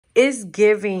It's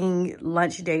giving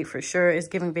lunch date for sure. It's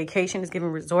giving vacation. It's giving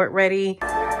resort ready.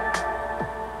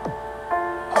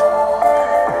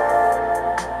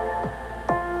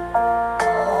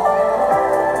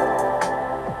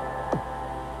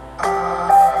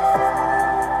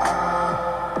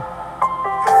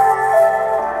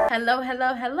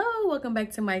 Hello, welcome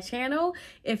back to my channel.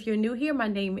 If you're new here, my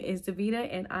name is divaaaa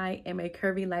and I am a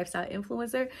curvy lifestyle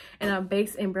influencer, and I'm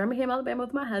based in Birmingham, Alabama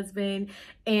with my husband.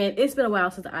 And it's been a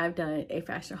while since I've done a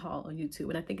fashion haul on YouTube,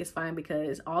 and I think it's fine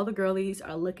because all the girlies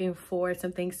are looking for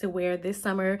some things to wear this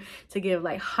summer to give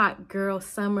like hot girl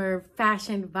summer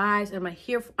fashion vibes, and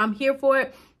I'm here for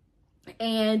it.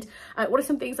 And I ordered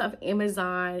some things off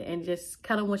Amazon and just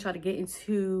kind of want y'all to get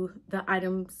into the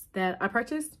items that I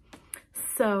purchased.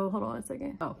 So hold on a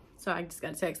second. Oh, so I just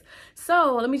got a text.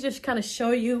 So let me just kind of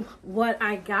show you what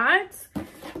I got.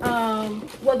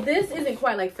 Well, this isn't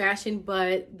quite like fashion,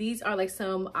 but these are like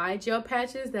some eye gel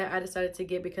patches that I decided to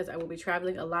get because I will be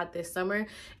traveling a lot this summer,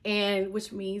 and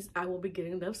which means I will be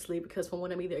getting enough sleep, because from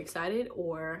when I'm either excited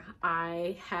or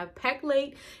I have packed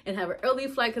late and have an early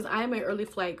flight, because I am an early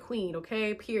flight queen,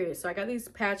 okay, period. So I got these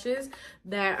patches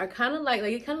that are kind of like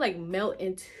it kind of like melt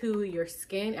into your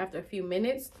skin after a few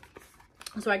minutes.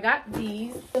 So I got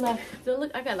these, and I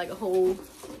got like a whole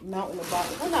mountain of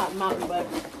bottles. Well, not a mountain, but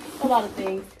a lot of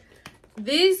things.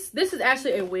 This is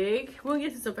actually a wig. We'll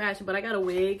get to some fashion, but I got a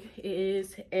wig. It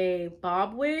is a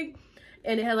bob wig,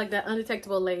 and it had like that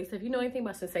undetectable lace. If you know anything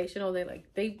about Sensational, they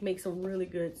make some really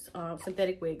good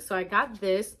synthetic wigs. So I got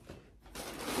this,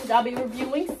 which I'll be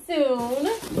reviewing soon.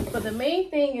 But the main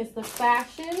thing is the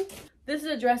fashion. This is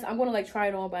a dress. I'm gonna like try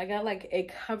it on, but I got like a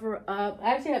cover up.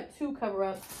 I actually have two cover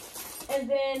ups. And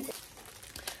then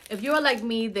if you're like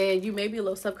me, then you may be a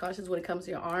little subconscious when it comes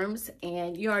to your arms,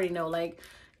 and you already know like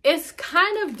it's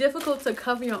kind of difficult to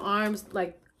cover your arms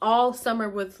like all summer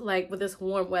with this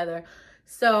warm weather.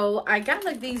 So I got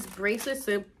like these bracelets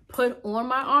to put on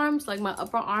my arms, like my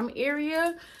upper arm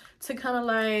area, to kind of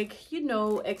like, you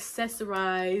know,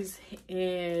 accessorize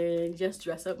and just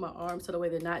dress up my arms so the way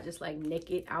they're not just like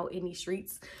naked out in these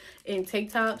streets in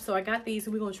tank tops. So I got these,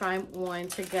 and we're gonna try them on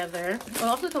together. It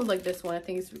also comes like this one. I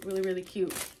think it's really, really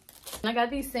cute. And I got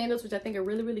these sandals, which I think are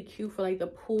really, really cute for like the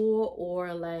pool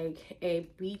or like a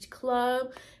beach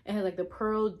club. It has like the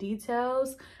pearl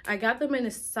details. I got them in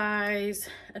a size,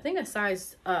 I think a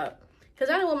size up,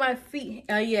 because I don't want my feet,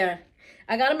 yeah.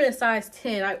 I got them in a size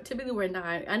 10. I typically wear 9.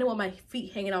 I didn't want my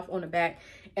feet hanging off on the back,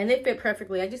 and they fit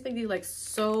perfectly. I just think these like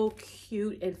so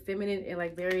cute and feminine and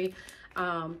like very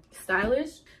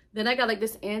stylish. Then I got like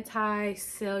this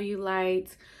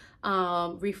anti-cellulite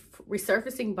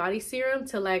resurfacing body serum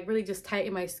to like really just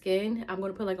tighten my skin. I'm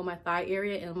gonna put like on my thigh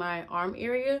area and my arm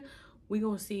area. We're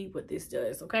gonna see what this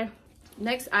does, okay?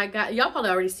 Next, I got, y'all probably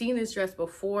already seen this dress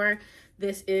before.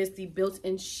 This is the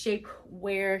built-in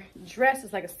shapewear dress.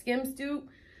 It's like a skim dupe,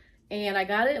 and I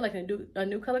got it like a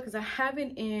new color because I have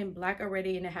it in black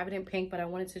already and I have it in pink, but I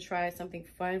wanted to try something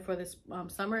fun for this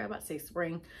summer. I'm about to say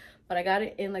spring, but I got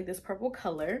it in like this purple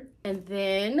color. And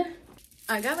then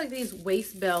I got like these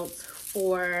waist belts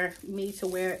for me to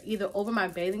wear either over my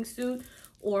bathing suit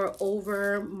or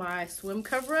over my swim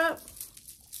cover up,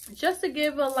 just to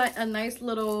give a nice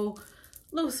little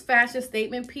fashion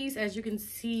statement piece. As you can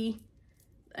see,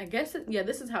 I guess yeah,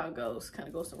 this is how it goes. Kind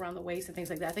of goes around the waist and things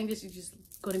like that. I think this is just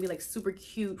going to be like super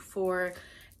cute for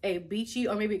a beachy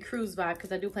or maybe a cruise vibe,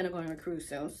 because I do plan on going on a cruise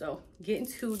soon. So get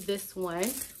into this one.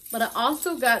 But I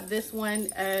also got this one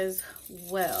as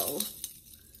well.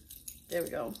 There we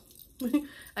go.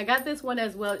 I got this one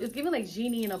as well. It's giving like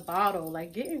genie in a bottle.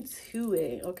 Like, get into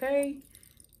it, okay?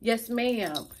 Yes,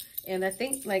 ma'am. And I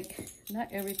think like not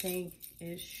everything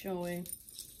is showing.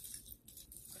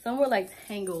 Some were like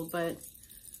tangled, but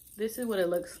this is what it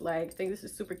looks like. I think this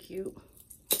is super cute.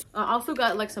 I also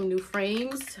got like some new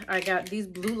frames. I got these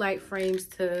blue light frames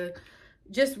to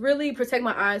just really protect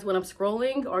my eyes when I'm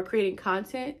scrolling or creating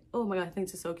content. Oh my God, I think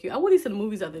this is so cute. I went to the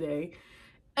movies the other day,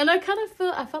 and I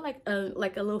felt like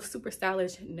a little super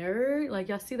stylish nerd. Like,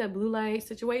 y'all see that blue light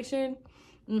situation?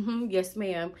 Yes,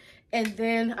 ma'am. And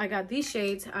then I got these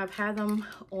shades. I've had them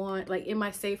on like in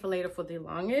my save for later for the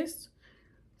longest.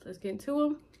 So let's get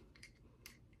into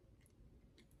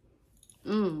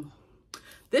them.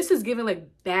 This is giving like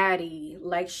baddie.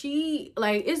 Like,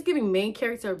 it's giving main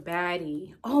character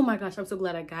baddie. Oh my gosh, I'm so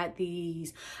glad I got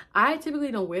these. I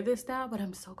typically don't wear this style, but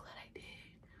I'm so glad I did.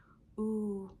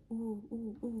 Ooh, ooh,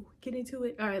 ooh, ooh. Get into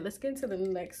it. All right, let's get into the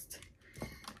next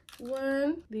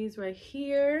one. These right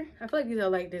here. I feel like these are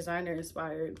like designer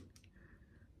inspired.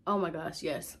 Oh my gosh,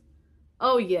 yes.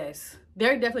 Oh yes.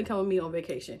 They're definitely coming with me on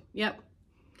vacation. Yep.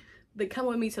 They come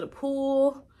with me to the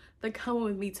pool. They're coming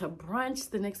with me to brunch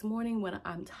the next morning when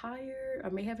I'm tired. I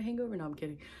may have a hangover. No, I'm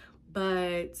kidding.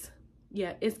 But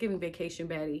yeah, it's giving vacation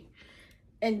baddie.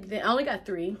 And then I only got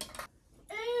 3.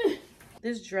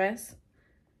 This dress,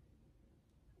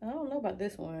 I don't know about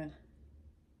this one.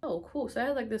 Oh, cool. So I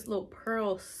have like this little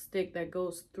pearl stick that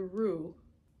goes through.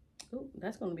 Oh,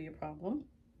 that's going to be a problem.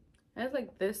 It has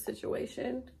like this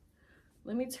situation.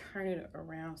 Let me turn it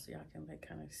around so y'all can like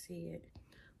kind of see it.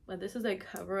 But this is a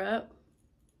cover up.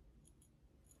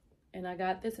 And I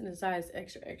got this in a size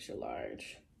extra, extra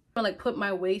large. I like put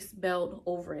my waist belt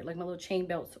over it, like my little chain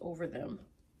belts over them.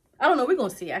 I don't know. We're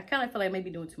going to see. I kind of feel like maybe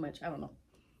doing too much. I don't know.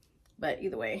 But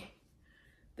either way,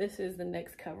 this is the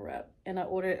next cover up. And I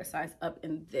ordered a size up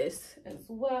in this as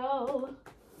well.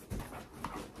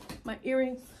 My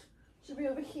earrings should be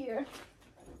over here.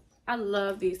 I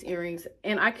love these earrings.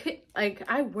 And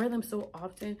I wear them so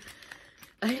often.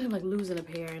 I end up like losing a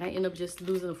pair. And I end up just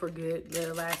losing them for good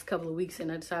the last couple of weeks.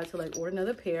 And I decided to like order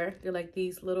another pair. They're like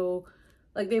these little,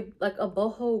 like they're like a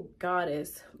boho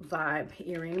goddess vibe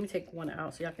earring. Let me take one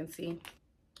out so y'all can see.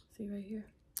 See right here?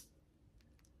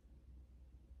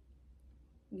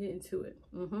 Get into it.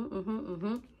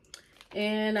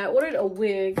 And I ordered a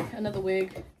wig, another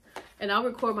wig, and I'll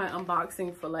record my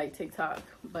unboxing for like TikTok,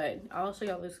 but I'll show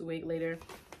y'all this wig later.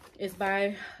 It's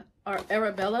by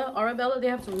Arabella. They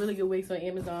have some really good wigs on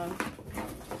Amazon.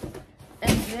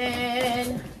 And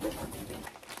then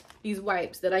these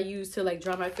wipes that I use to like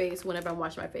dry my face whenever I'm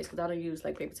washing my face, because I don't use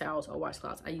like paper towels or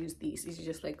washcloths. I use these. These are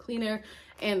just like cleaner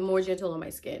and more gentle on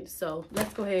my skin. So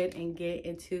let's go ahead and get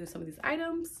into some of these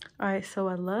items. All right, so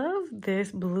I love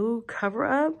this blue cover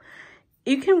up.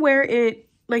 You can wear it,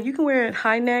 like you can wear it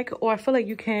high neck, or I feel like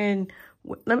you can,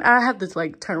 I have to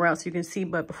like turn around so you can see,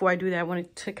 but before I do that, I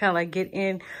wanted to kind of like get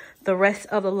in the rest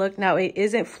of the look. Now it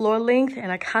isn't floor length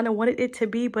and I kind of wanted it to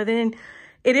be, but then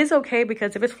it is okay,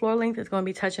 because if it's floor length, it's going to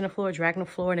be touching the floor, dragging the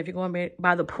floor. And if you're going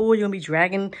by the pool, you're going to be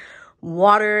dragging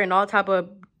water and all type of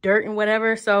dirt and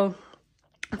whatever. So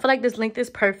I feel like this length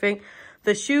is perfect.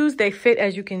 The shoes, they fit,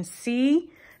 as you can see.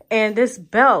 And this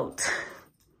belt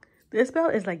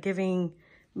is like giving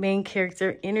main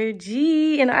character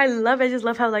energy. And I love it. I just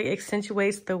love how it like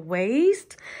accentuates the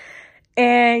waist.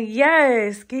 And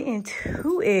yes, get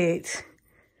into it.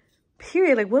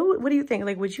 Period. Like, what do you think?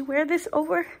 Like, would you wear this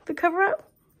over the cover up?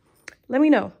 Let me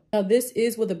know. Now, this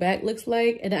is what the back looks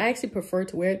like, and I actually prefer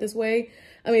to wear it this way.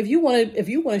 I mean, if you want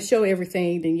to show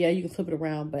everything, then yeah, you can flip it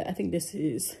around, but I think this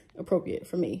is appropriate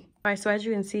for me. All right, so as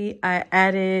you can see, I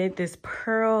added this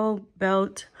pearl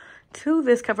belt to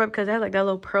this cover up because I have like that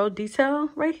little pearl detail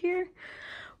right here,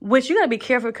 which you gotta be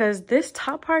careful because this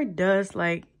top part does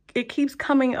like, it keeps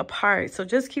coming apart. So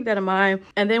just keep that in mind.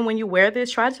 And then when you wear this,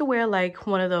 try to wear like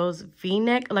one of those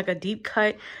V-neck, like a deep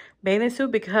cut bathing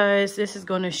suit, because this is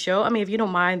going to show. I mean, if you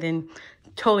don't mind, then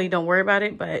totally don't worry about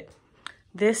it. But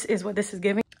this is what this is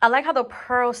giving. I like how the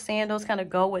pearl sandals kind of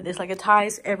go with this. Like it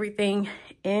ties everything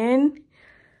in.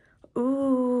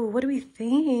 Ooh, what do we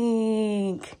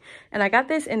think? And I got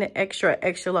this in the extra,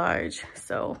 extra large.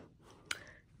 So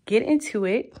get into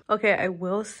it. Okay, I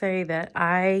will say that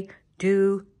I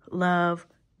do love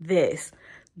this.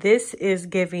 This is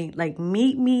giving like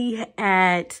meet me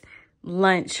at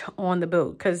lunch on the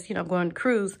boat, because you know I'm going to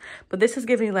cruise, but this is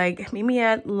giving like meet me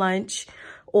at lunch,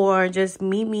 or just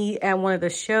meet me at one of the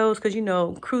shows, because you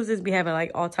know cruises be having like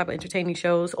all type of entertaining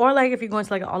shows, or like if you're going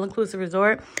to like an all-inclusive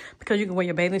resort, because you can wear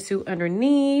your bathing suit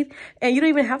underneath and you don't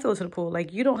even have to go to the pool.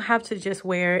 Like you don't have to just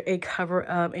wear a cover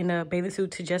up in a bathing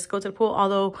suit to just go to the pool,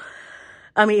 although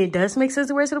I mean, it does make sense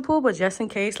to wear to the pool, but just in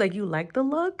case, like, you like the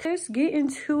look, just get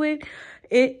into it.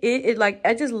 It like,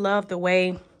 I just love the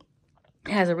way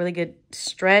it has a really good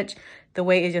stretch. The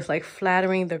way it's just, like,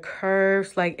 flattering the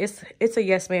curves. Like, it's a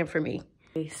yes, ma'am for me.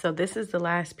 So this is the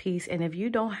last piece. And if you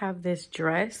don't have this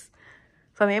dress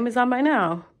from Amazon by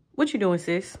now, what you doing,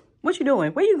 sis? What you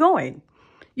doing? Where you going?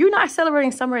 You're not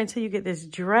celebrating summer until you get this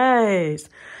dress.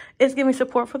 It's giving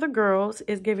support for the girls.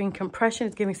 It's giving compression.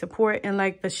 It's giving support. And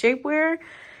like the shapewear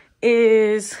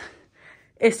is,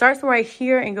 it starts right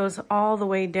here and goes all the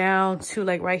way down to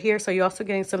like right here. So you're also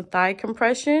getting some thigh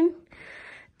compression.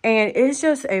 And it's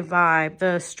just a vibe.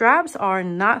 The straps are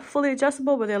not fully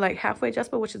adjustable, but they're like halfway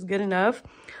adjustable, which is good enough.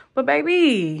 But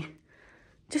baby,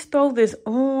 just throw this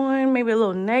on. Maybe a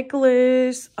little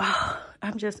necklace. Oh,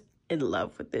 I'm just in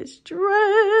love with this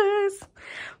dress.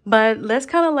 But let's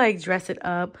kind of like dress it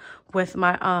up with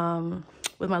my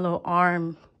little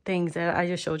arm things that I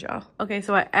just showed y'all. Okay,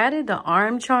 so I added the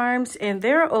arm charms and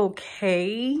they're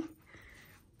okay.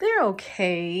 They're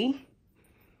okay.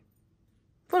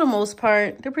 For the most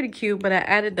part, they're pretty cute, but I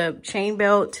added the chain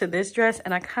belt to this dress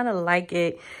and I kind of like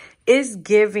it It's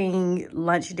giving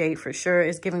lunch date for sure.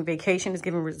 It's giving vacation. It's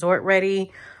giving resort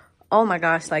ready. Oh my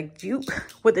gosh, like you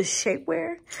with the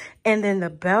shapewear and then the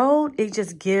belt, it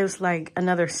just gives like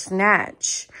another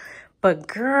snatch. But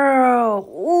girl,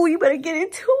 ooh, you better get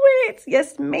into it.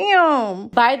 Yes, ma'am.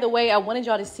 By the way, I wanted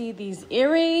y'all to see these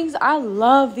earrings. I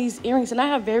love these earrings and I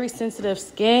have very sensitive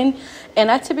skin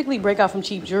and I typically break out from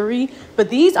cheap jewelry,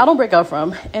 but these I don't break out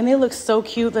from and they look so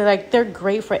cute. They're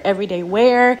great for everyday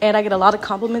wear and I get a lot of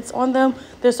compliments on them.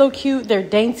 They're so cute, they're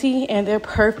dainty and they're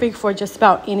perfect for just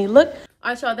about any look. All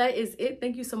right, y'all, that is it.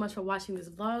 Thank you so much for watching this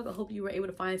vlog. I hope you were able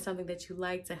to find something that you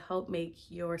like to help make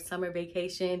your summer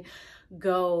vacation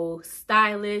go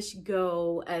stylish,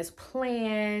 go as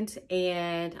planned,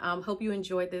 and hope you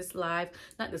enjoyed this this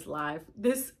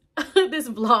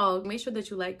vlog. Make sure that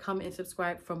you like, comment, and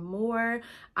subscribe for more.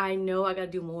 I know I gotta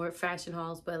do more fashion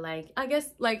hauls, but like I guess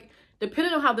like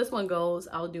depending on how this one goes,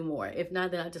 I'll do more. If not,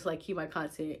 then I'll just like keep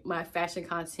my fashion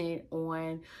content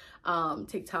on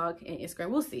TikTok and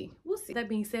Instagram. We'll see. That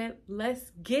being said,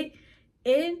 let's get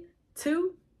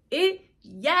into it.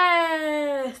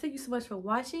 Yes, thank you so much for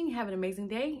watching. Have an amazing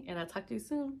day and I'll talk to you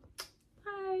soon.